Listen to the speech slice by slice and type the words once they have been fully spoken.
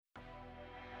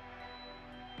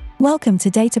Welcome to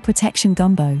Data Protection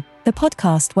Gumbo, the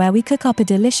podcast where we cook up a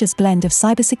delicious blend of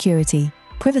cybersecurity,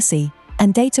 privacy,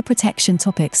 and data protection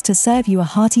topics to serve you a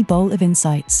hearty bowl of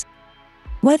insights.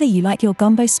 Whether you like your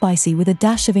gumbo spicy with a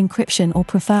dash of encryption or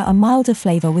prefer a milder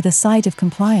flavor with a side of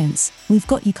compliance, we've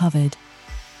got you covered.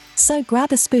 So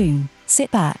grab a spoon,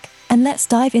 sit back, and let's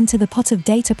dive into the pot of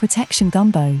data protection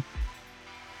gumbo.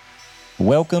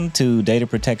 Welcome to Data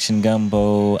Protection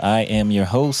Gumbo. I am your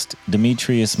host,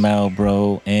 Demetrius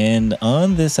Malbro, and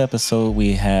on this episode,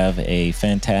 we have a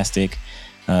fantastic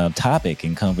topic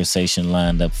and conversation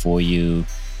lined up for you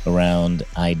around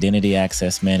identity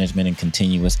access management and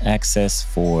continuous access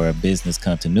for business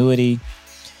continuity.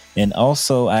 And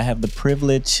also, I have the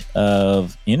privilege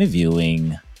of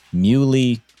interviewing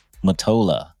Muli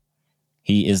Motola.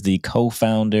 He is the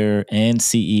co-founder and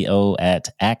CEO at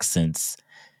Acsense.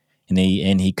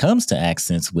 And he comes to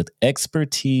Acsense with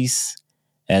expertise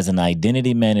as an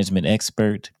identity management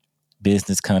expert,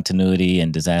 business continuity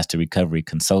and disaster recovery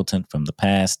consultant from the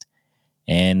past,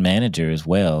 and manager as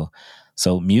well.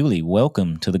 So, Muli,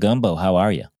 welcome to the Gumbo. How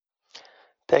are you?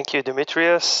 Thank you,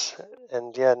 Demetrius.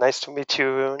 And nice to meet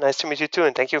you. Nice to meet you too.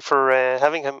 And thank you for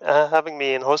having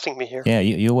me and hosting me here. Yeah,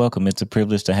 you're welcome. It's a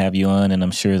privilege to have you on. And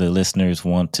I'm sure the listeners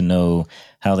want to know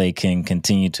how they can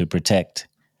continue to protect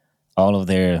all of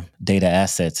their data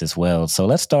assets as well. So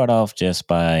let's start off just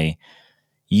by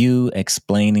you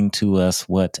explaining to us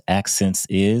what Acsense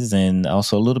is and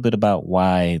also a little bit about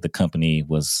why the company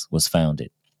was founded.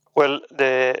 Well,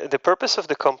 the purpose of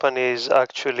the company is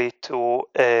actually to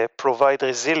provide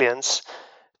resilience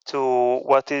to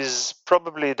what is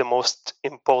probably the most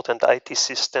important IT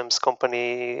systems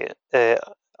company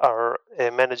are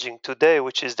managing today,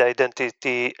 which is the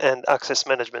identity and access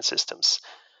management systems.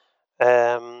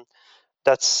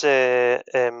 That's the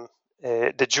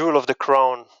jewel of the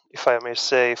crown, if I may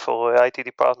say, for IT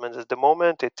departments at the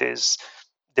moment. It is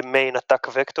the main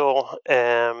attack vector,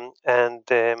 and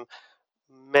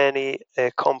many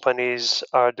companies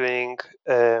are doing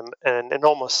an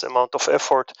enormous amount of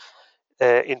effort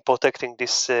in protecting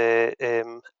this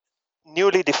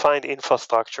newly defined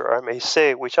infrastructure, I may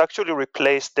say, which actually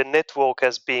replaced the network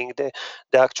as being the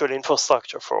actual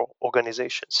infrastructure for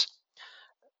organizations.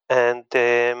 And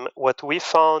what we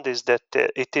found is that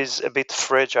it is a bit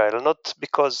fragile, not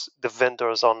because the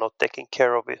vendors are not taking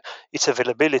care of its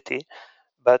availability,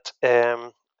 but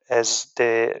as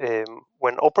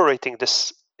when operating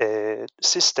this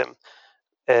system,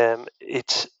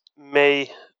 it may,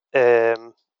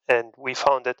 and we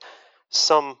found that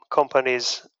some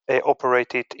companies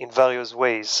operate it in various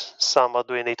ways. Some are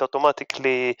doing it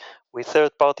automatically with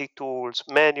third-party tools,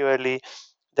 manually.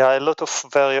 There are a lot of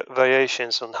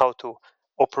variations on how to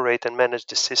operate and manage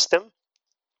the system.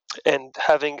 And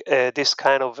having this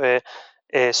kind of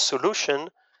a solution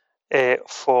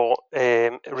for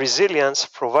resilience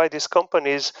provide these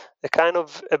companies a kind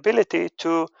of ability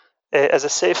to, as a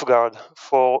safeguard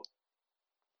for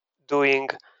doing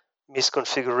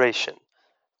misconfiguration,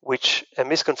 which a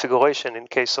misconfiguration in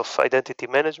case of identity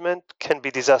management can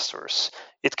be disastrous.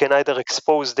 It can either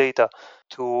expose data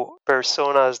to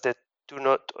personas that do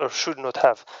not or should not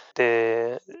have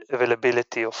the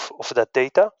availability of that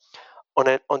data. On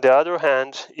the other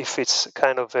hand, if it's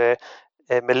kind of a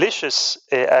malicious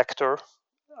actor,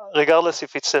 regardless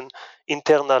if it's an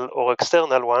internal or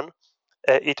external one,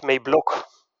 it may block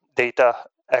data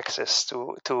access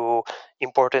to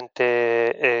important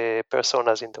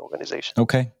personas in the organization.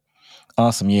 Okay,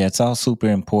 awesome. Yeah, it's all super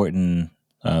important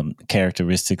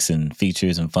characteristics and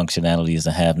features and functionalities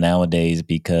to have nowadays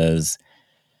because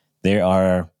there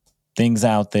are things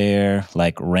out there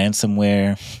like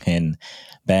ransomware and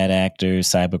bad actors,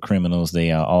 cyber criminals. They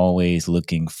are always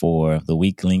looking for the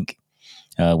weak link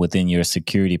within your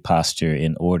security posture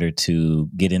in order to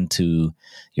get into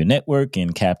your network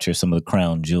and capture some of the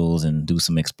crown jewels and do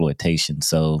some exploitation.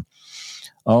 So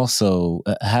also,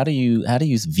 how do you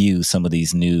view some of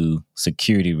these new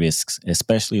security risks,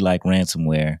 especially like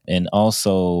ransomware? And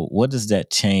also, what does that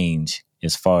change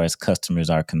as far as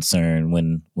customers are concerned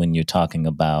when you're talking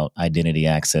about identity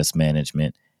access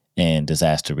management and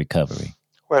disaster recovery?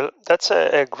 Well, that's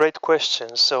a great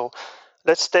question. So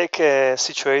let's take a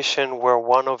situation where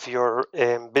one of your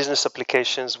business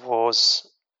applications was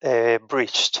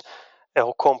breached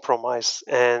or compromised,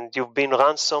 and you've been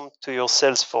ransomed to your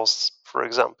Salesforce, for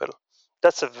example.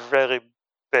 That's a very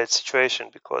bad situation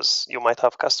because you might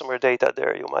have customer data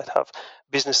there, you might have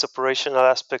business operational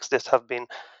aspects that have been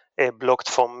blocked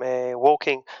from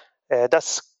working.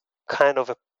 That's kind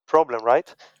of a problem,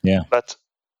 right? Yeah. But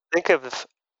think of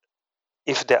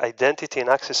if the identity and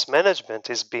access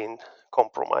management is being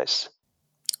compromised.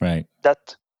 Right.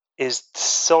 That is the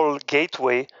sole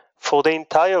gateway for the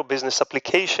entire business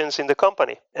applications in the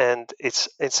company. And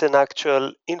it's an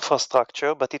actual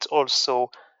infrastructure, but it's also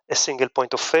a single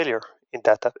point of failure in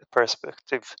that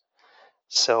perspective.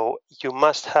 So you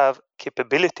must have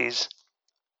capabilities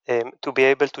to be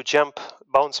able to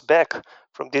bounce back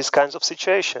from these kinds of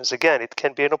situations. Again, it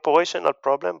can be an operational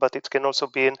problem, but it can also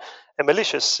be a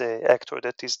malicious actor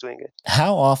that is doing it.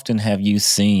 How often have you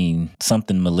seen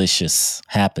something malicious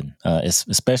happen,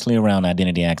 especially around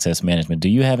identity access management? Do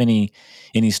you have any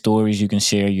stories you can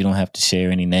share? You don't have to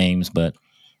share any names, but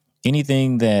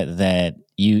anything that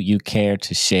you care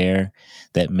to share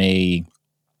that may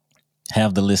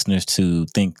have the listeners to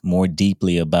think more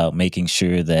deeply about making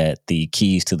sure that the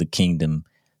keys to the kingdom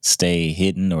stay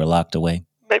hidden or locked away?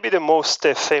 Maybe the most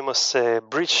famous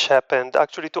breach happened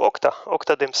actually to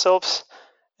Okta themselves,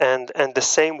 and the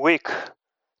same week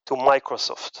to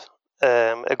Microsoft.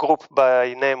 A group by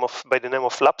the name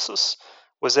of Lapsus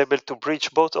was able to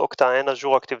breach both Okta and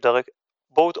Azure Active Directory,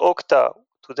 both Okta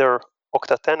to their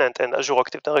Okta tenant and Azure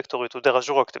Active Directory to their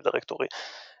Azure Active Directory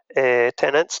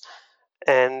tenants,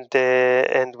 and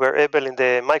were able in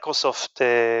the Microsoft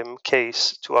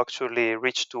case to actually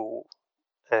reach to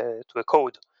a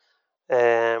code.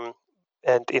 And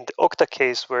in the Okta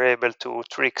case, we're able to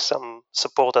trick some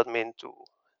support admin to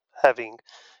having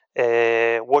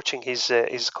watching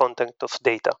his content of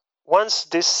data. Once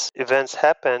this events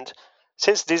happened,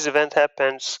 since this event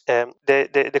happens,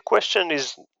 the question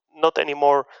is not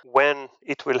anymore when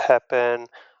it will happen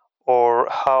or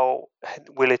how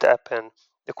will it happen.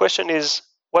 The question is,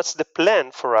 what's the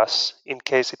plan for us in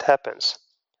case it happens?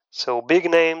 So big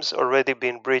names already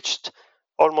been breached.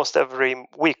 Almost every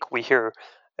week we hear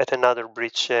at another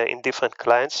breach in different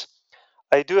clients.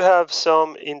 I do have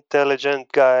some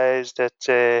intelligent guys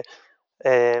that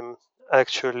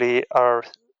actually are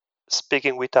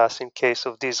speaking with us in case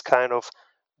of these kind of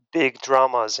big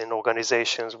dramas in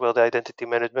organizations where the identity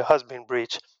management has been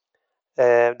breached.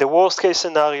 The worst case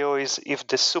scenario is if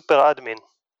the super admin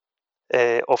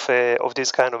of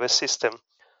this kind of a system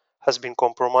has been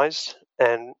compromised,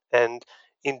 and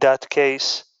in that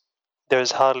case,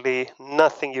 there's hardly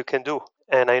nothing you can do.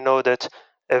 And I know that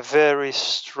a very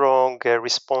strong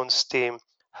response team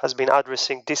has been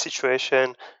addressing this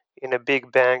situation in a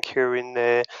big bank here in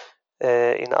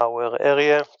our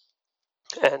area,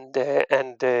 and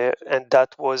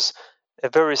that was a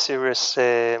very serious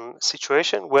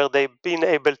situation where they've been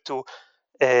able to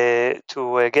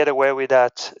get away with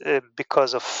that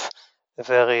because of a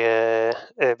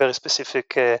very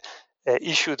specific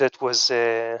issue that was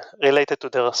related to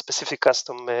the specific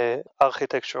custom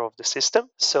architecture of the system.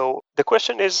 So the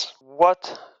question is,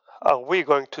 what are we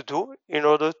going to do in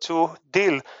order to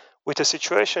deal with a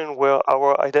situation where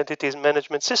our identity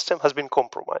management system has been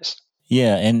compromised?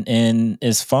 Yeah, and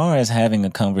as far as having a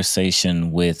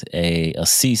conversation with a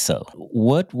CISO,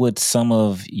 what would some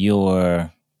of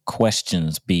your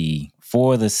questions be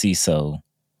for the CISO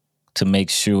to make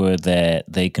sure that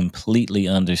they completely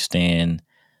understand,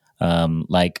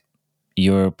 like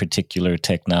your particular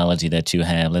technology that you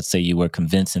have? Let's say you were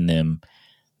convincing them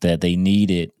that they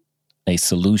needed a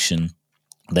solution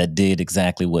that did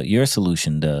exactly what your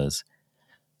solution does.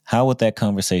 How would that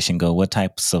conversation go? What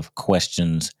types of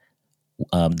questions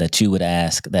that you would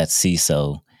ask that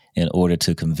CISO in order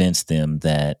to convince them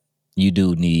that you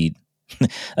do need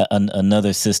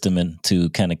another system to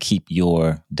kind of keep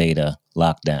your data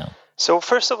locked down? So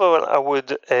first of all, I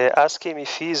would ask him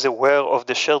if he is aware of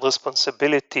the shared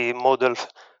responsibility model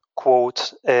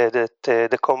quote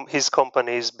that his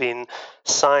company has been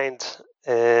signed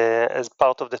as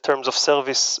part of the terms of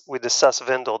service with the SaaS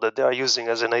vendor that they are using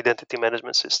as an identity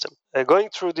management system. Going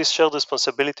through this shared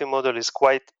responsibility model is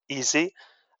quite easy,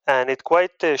 and it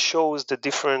quite shows the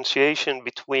differentiation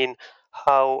between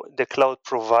how the cloud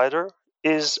provider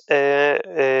is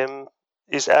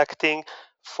acting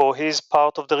for his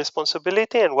part of the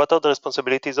responsibility and what are the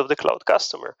responsibilities of the cloud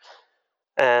customer.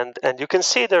 And you can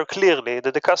see there clearly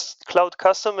that the cloud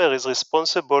customer is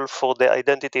responsible for the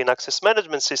identity and access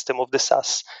management system of the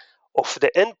SaaS, of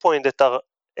the endpoint that are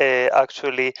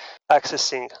actually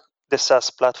accessing the SaaS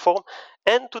platform,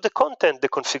 and to the content, the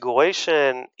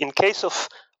configuration. In case of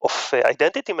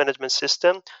identity management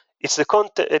system, it's the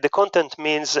content. The content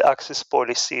means access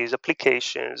policies,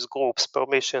 applications, groups,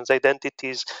 permissions,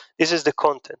 identities. This is the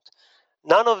content.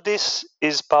 None of this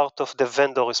is part of the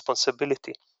vendor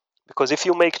responsibility, because if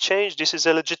you make change, this is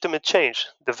a legitimate change.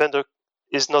 The vendor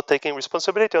is not taking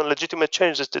responsibility on legitimate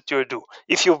changes that you do.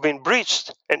 If you've been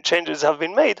breached and changes have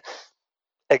been made,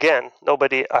 again,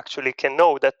 nobody actually can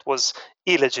know that was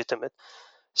illegitimate.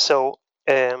 So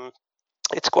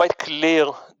it's quite clear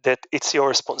that it's your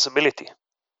responsibility.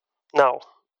 Now,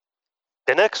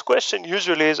 the next question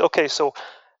usually is, okay, so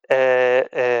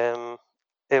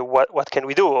what can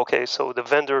we do? Okay, so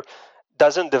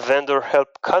doesn't the vendor help?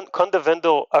 Can the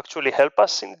vendor actually help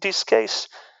us in this case?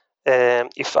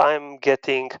 If I'm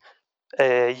getting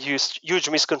a huge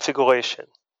misconfiguration,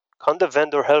 can the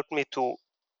vendor help me to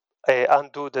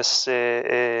undo this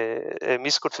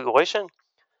misconfiguration?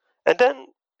 And then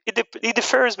it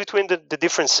differs between the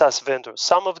different SaaS vendors.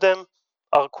 Some of them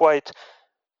are quite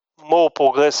more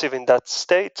progressive in that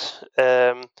state.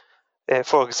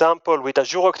 For example, with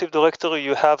Azure Active Directory,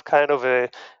 you have kind of a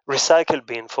recycle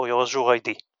bin for your Azure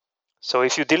ID. So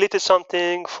if you deleted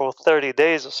something for 30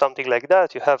 days or something like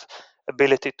that, you have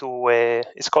ability to,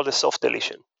 it's called a soft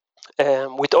deletion.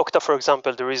 With Okta, for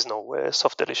example, there is no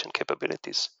soft deletion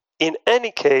capabilities. In any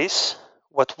case,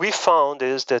 what we found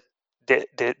is that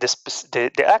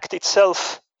the act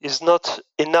itself is not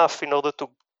enough in order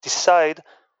to decide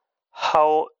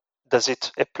how does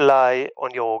it apply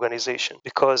on your organization,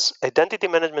 because identity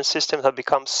management systems have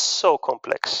become so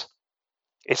complex.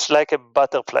 It's like a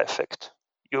butterfly effect.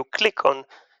 You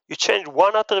change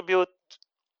one attribute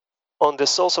on the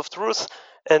source of truth,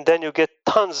 and then you get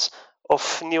tons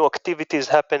of new activities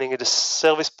happening in the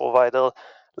service provider,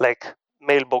 like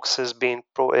mailboxes being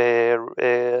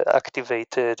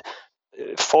activated,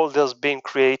 folders being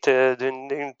created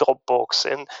in Dropbox,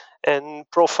 and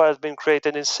profiles being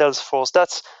created in Salesforce.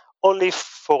 That's only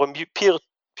for a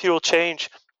pure change,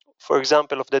 for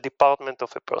example, of the department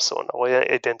of a person or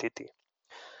identity.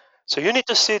 So you need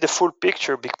to see the full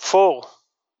picture before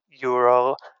you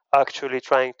are actually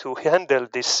trying to handle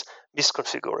this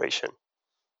misconfiguration.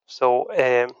 So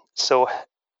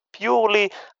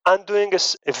purely undoing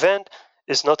this event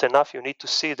is not enough. You need to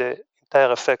see the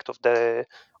entire effect of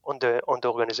on the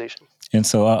organization. And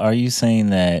so are you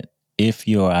saying that if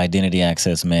your identity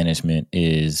access management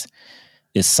is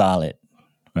solid,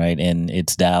 right, and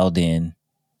it's dialed in,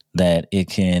 that it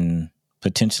can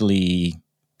potentially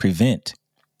prevent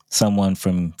someone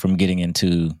from getting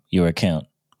into your account?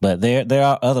 But there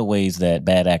are other ways that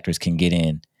bad actors can get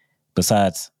in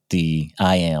besides the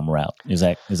IAM route. Is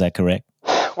that correct?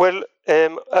 Well,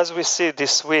 as we see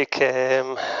this week,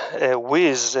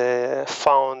 Wiz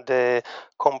found a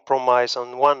compromise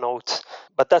on OneNote,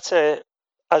 but that's a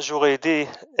Azure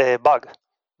AD bug,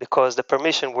 because the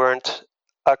permission weren't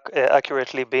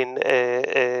accurately being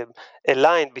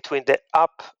aligned between the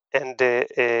app and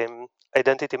the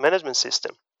identity management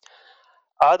system.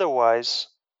 Otherwise,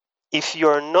 if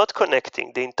you're not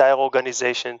connecting the entire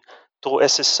organization through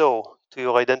SSO to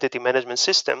your identity management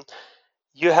system,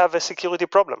 you have a security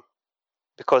problem,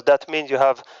 because that means you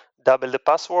have double the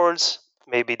passwords,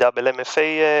 maybe double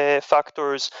MFA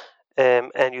factors,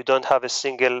 and you don't have a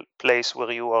single place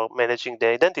where you are managing the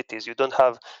identities. You don't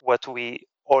have what we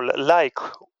all like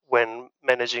when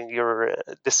managing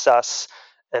the SaaS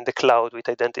and the cloud with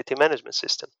identity management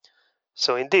system.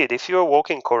 So indeed, if you're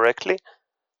working correctly,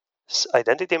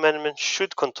 identity management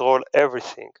should control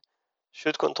everything,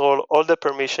 should control all the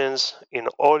permissions in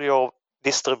all your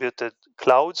distributed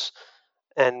clouds,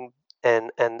 and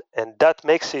that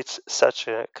makes it such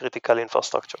a critical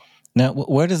infrastructure. Now,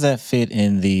 where does that fit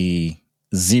in the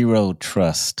zero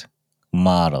trust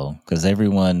model? Because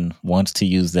everyone wants to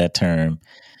use that term.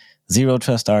 Zero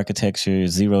trust architecture,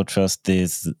 zero trust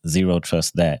this, zero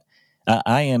trust that.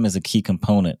 IAM is a key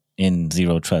component in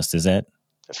zero trust. Is that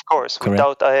of course correct?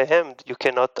 Without IAM, you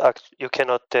cannot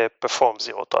perform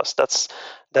zero trust.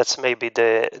 That's maybe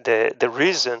the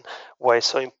reason why it's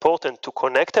so important to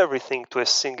connect everything to a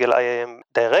single IAM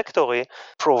directory,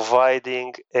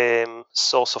 providing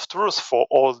source of truth for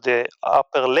all the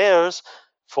upper layers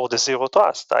for the zero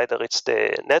trust. Either it's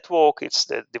the network, it's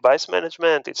the device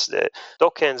management, it's the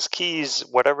tokens, keys,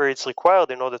 whatever it's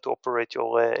required in order to operate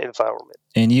your environment.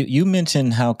 And you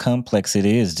mentioned how complex it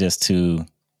is just to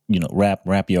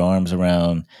wrap your arms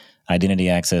around identity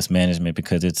access management,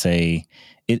 because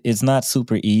it's not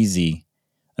super easy,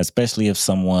 especially if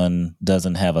someone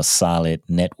doesn't have a solid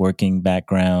networking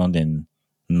background and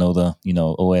know the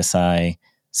OSI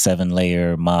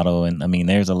 7-layer model. And I mean,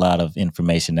 there's a lot of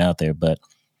information out there, but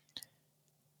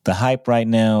the hype right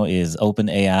now is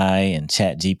OpenAI and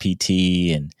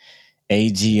ChatGPT and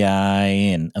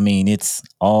AGI, and I mean, it's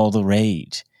all the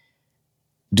rage.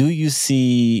 Do you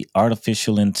see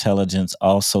artificial intelligence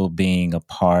also being a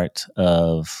part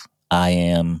of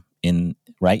IAM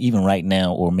even right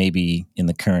now, or maybe in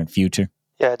the current future?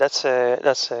 Yeah, that's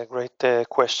a great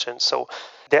question. So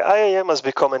the IAM has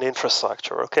become an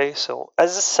infrastructure. Okay, so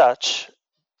as such,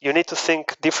 you need to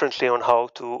think differently on how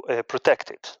to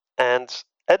protect it. And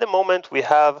at the moment, we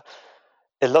have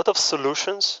a lot of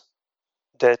solutions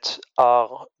that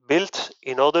are built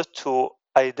in order to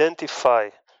identify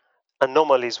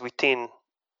anomalies within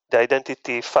the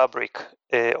identity fabric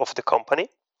of the company.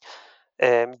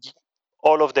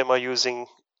 All of them are using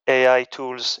AI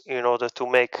tools in order to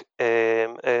make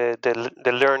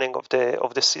the learning of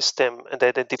the system and the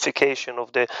identification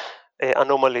of the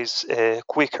anomalies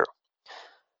quicker.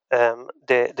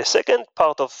 The second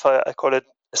part of I call it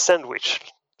a sandwich.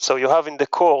 So you have in the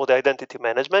core the identity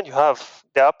management, you have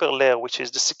the upper layer, which is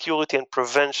the security and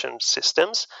prevention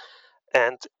systems.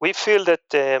 And we feel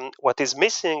that what is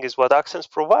missing is what Accense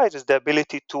provides is the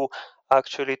ability to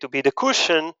actually to be the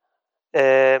cushion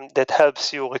that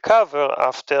helps you recover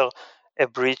after a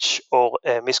breach or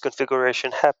a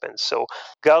misconfiguration happens. So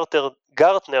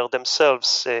Gartner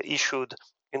themselves issued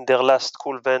in their last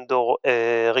cool vendor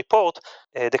report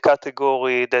the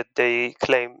category that they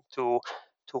claim to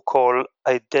call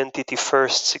identity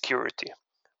first security,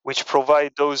 which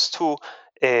provide those two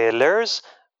layers,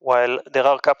 while there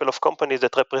are a couple of companies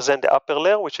that represent the upper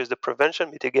layer, which is the prevention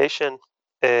mitigation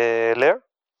layer,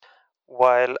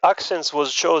 while Accense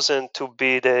was chosen to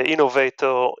be the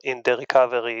innovator in the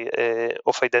recovery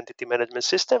of identity management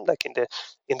system, like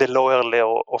in the lower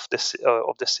layer of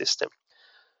the system.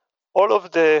 All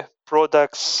of the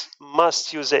products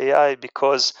must use AI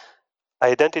because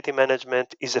identity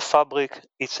management is a fabric,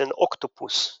 it's an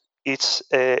octopus, it's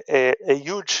a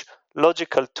huge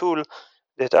logical tool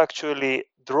that actually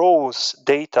draws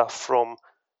data from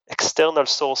external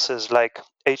sources like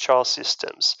HR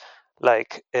systems,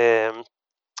 like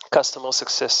customer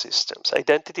success systems.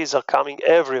 Identities are coming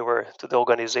everywhere to the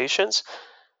organizations,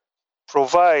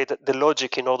 provide the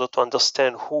logic in order to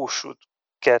understand who should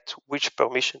get which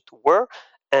permission to where,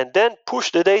 and then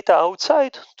push the data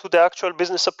outside to the actual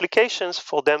business applications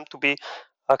for them to be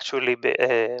actually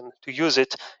to use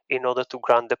it in order to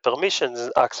grant the permissions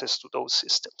and access to those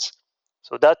systems.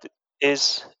 So that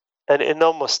is an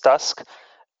enormous task,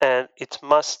 and it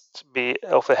must be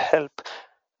of a help.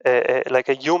 Like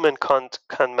a human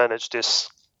can't manage this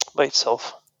by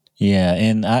itself. Yeah,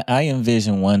 and I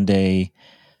envision one day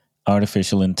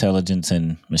artificial intelligence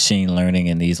and machine learning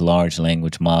and these large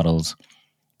language models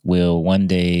will one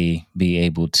day be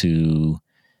able to,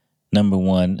 number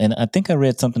one, and I think I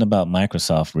read something about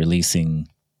Microsoft releasing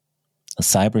a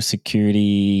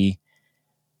cybersecurity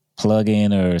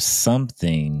plugin or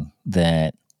something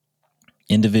that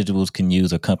individuals can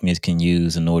use or companies can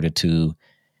use in order to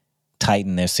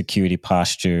tighten their security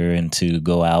posture and to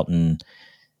go out and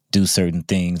do certain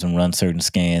things and run certain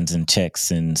scans and checks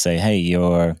and say, hey,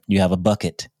 you have a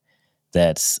bucket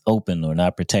that's open or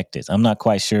not protected. I'm not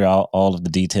quite sure all of the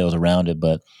details around it,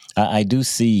 but I do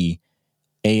see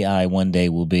AI one day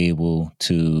will be able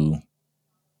to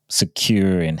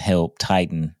secure and help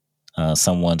tighten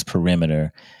someone's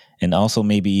perimeter and also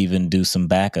maybe even do some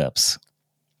backups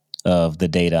of the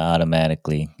data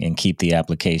automatically and keep the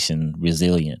application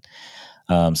resilient.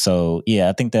 So yeah,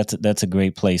 I think that's a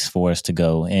great place for us to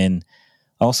go. And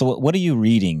also, what are you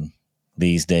reading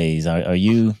these days? Are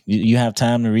you have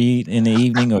time to read in the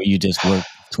evening, or you just work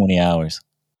 20 hours?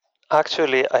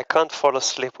 Actually, I can't fall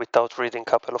asleep without reading a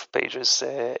couple of pages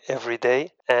every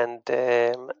day, and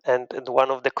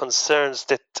one of the concerns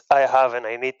that I have, and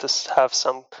I need to have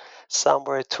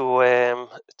somewhere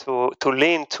to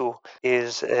lean to,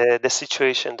 is the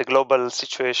situation, the global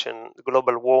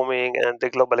warming, and the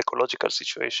global ecological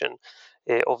situation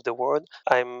of the world.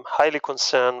 I'm highly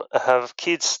concerned. I have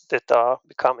kids that are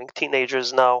becoming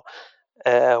teenagers now,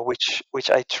 which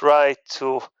I try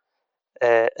to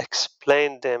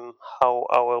explain them how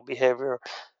our behavior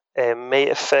may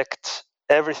affect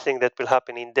everything that will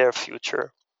happen in their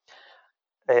future.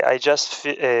 I just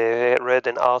read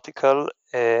an article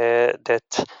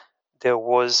that there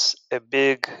was a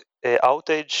big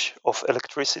outage of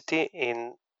electricity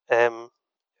in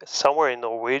somewhere in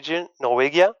Norway,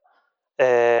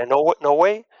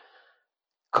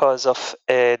 because of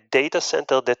a data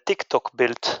center that TikTok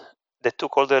built that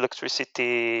took all the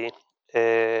electricity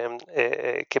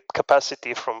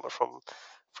capacity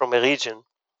from a region,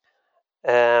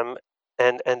 and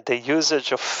the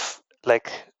usage of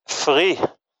like free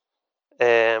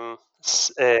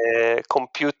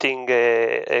computing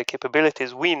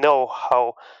capabilities. We know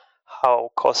how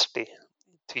costly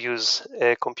to use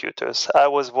computers. I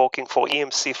was working for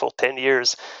EMC for 10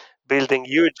 years, building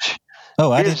huge.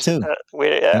 Oh, I did too. I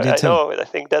did I too. know. I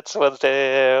think that's what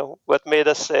made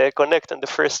us connect in the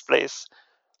first place.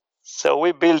 So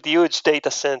we built huge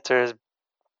data centers.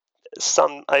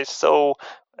 I saw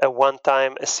one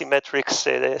time a symmetric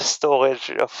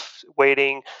storage of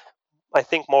weighing, I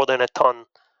think, more than a ton.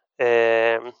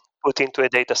 put into a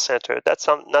data center. That's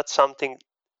not something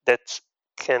that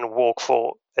can work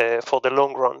for the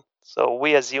long run. So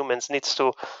we as humans needs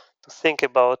to think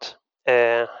about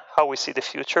how we see the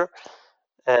future,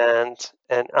 and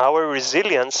our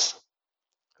resilience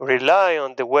rely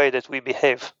on the way that we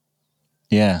behave.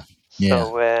 Yeah.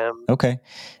 So Okay.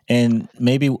 And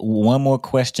maybe one more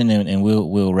question, and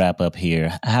we'll wrap up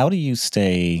here. How do you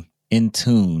stay in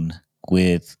tune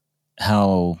with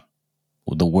how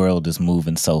the world is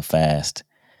moving so fast?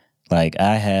 Like,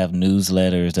 I have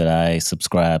newsletters that I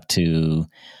subscribe to.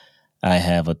 I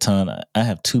have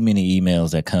too many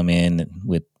emails that come in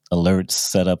with alerts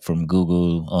set up from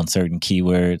Google on certain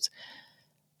keywords.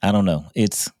 I don't know.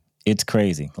 It's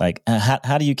crazy. Like,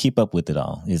 how do you keep up with it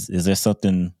all? Is there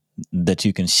something that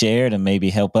you can share to maybe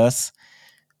help us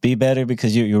be better?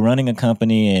 Because you're running a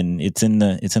company and it's in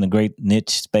a great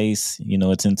niche space. You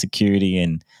know, it's in security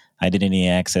and identity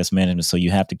access management. So you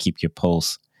have to keep your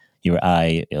pulse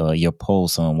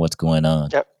on what's going on.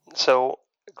 Yeah. So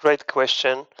great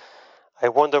question. I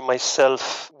wonder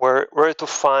myself where to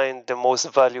find the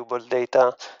most valuable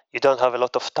data. You don't have a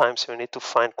lot of time, so you need to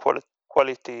find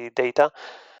quality data.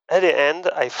 At the end,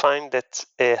 I find that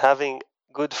having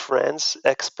good friends,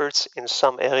 experts in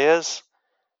some areas,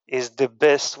 is the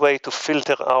best way to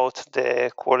filter out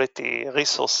the quality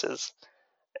resources,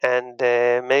 and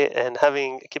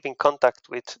keeping contact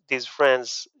with these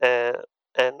friends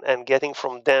and getting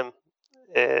from them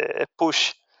a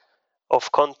push of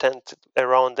content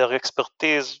around their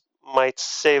expertise might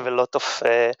save a lot of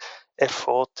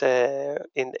effort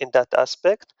in that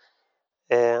aspect.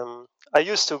 I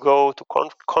used to go to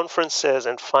conferences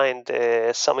and find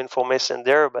some information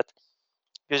there, but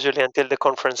usually until the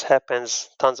conference happens,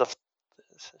 tons of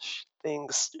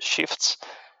things shifts.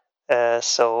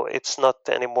 So it's not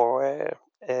anymore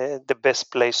the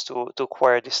best place to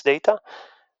acquire this data.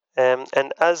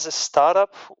 And as a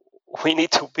startup, we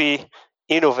need to be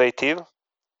innovative.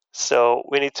 So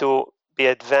we need to be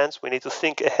advanced. We need to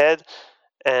think ahead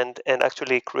and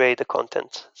actually create the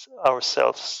content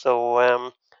ourselves. So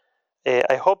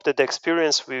I hope that the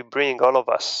experience we bring, all of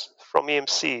us, from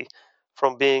EMC,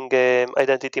 from being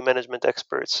identity management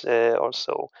experts,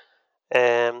 also,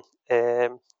 um,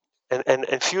 um,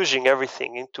 and fusing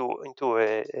everything into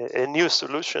a new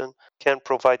solution, can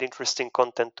provide interesting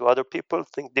content to other people,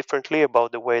 think differently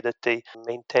about the way that they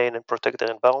maintain and protect their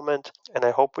environment. And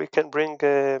I hope we can bring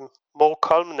more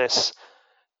calmness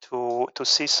to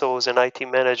CISOs and IT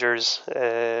managers'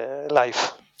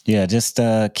 life. Yeah, just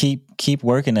keep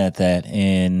working at that.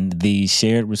 And the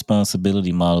shared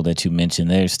responsibility model that you mentioned,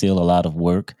 there's still a lot of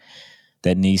work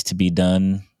that needs to be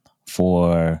done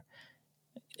for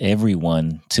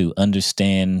everyone to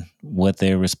understand what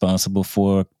they're responsible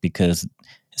for, because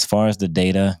as far as the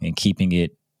data and keeping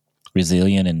it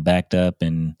resilient and backed up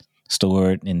and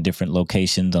stored in different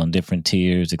locations on different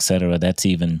tiers, et cetera, that's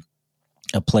even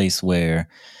a place where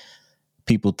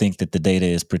people think that the data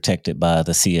is protected by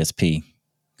the CSP.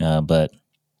 But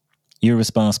you're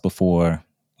responsible for,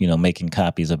 making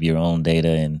copies of your own data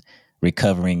and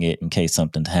recovering it in case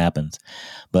something happens.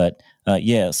 But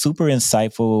super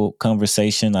insightful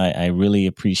conversation. I really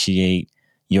appreciate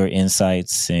your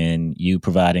insights and you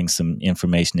providing some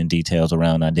information and details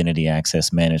around identity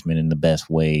access management and the best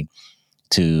way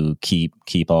to keep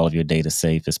all of your data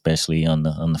safe, especially on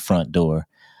the front door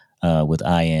with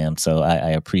IAM. So I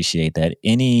appreciate that.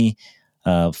 Any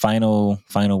final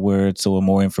words or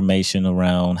more information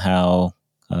around how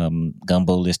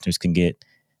Gumbo listeners can get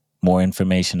more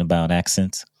information about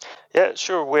acsense? Yeah,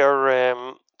 sure. We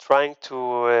are trying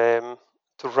to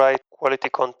write quality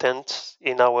content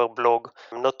in our blog,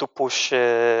 not to push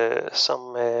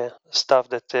some stuff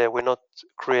that will not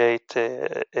create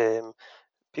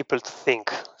people to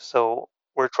think. So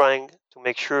we're trying to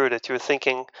make sure that you're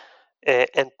thinking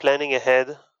and planning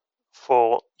ahead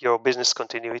for your business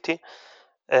continuity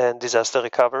and disaster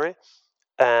recovery.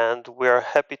 And we are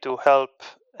happy to help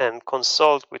and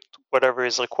consult with whatever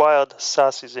is required.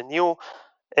 SaaS is the new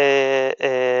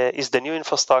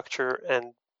infrastructure,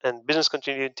 and business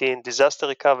continuity and disaster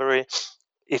recovery.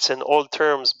 It's in old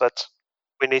terms, but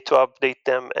we need to update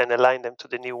them and align them to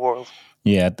the new world.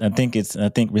 Yeah, I think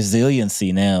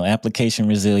resiliency now. Application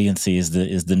resiliency is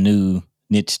the new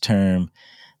niche term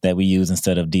that we use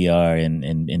instead of DR and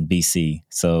BC.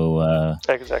 So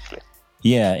exactly.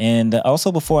 Yeah, and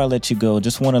also before I let you go,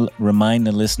 just want to remind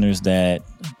the listeners that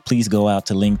please go out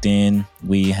to LinkedIn.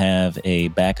 We have a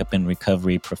backup and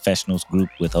recovery professionals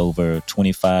group with over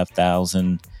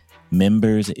 25,000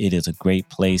 members. It is a great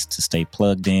place to stay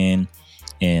plugged in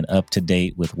and up to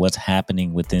date with what's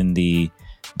happening within the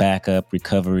backup,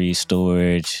 recovery,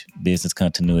 storage, business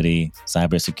continuity,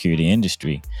 cybersecurity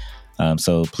industry.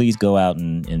 So please go out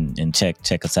and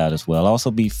check us out as well.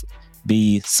 Also,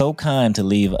 be so kind to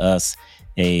leave us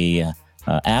a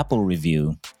Apple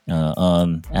review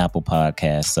on Apple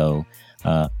Podcasts. So,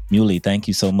 Muli, thank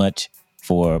you so much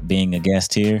for being a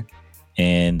guest here,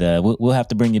 and we'll have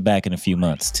to bring you back in a few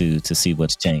months to see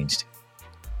what's changed.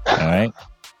 All right.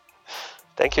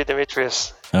 Thank you,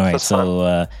 Demetrius. All right.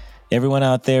 So, everyone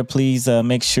out there, please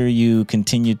make sure you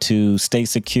continue to stay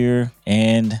secure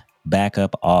and back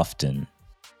up often.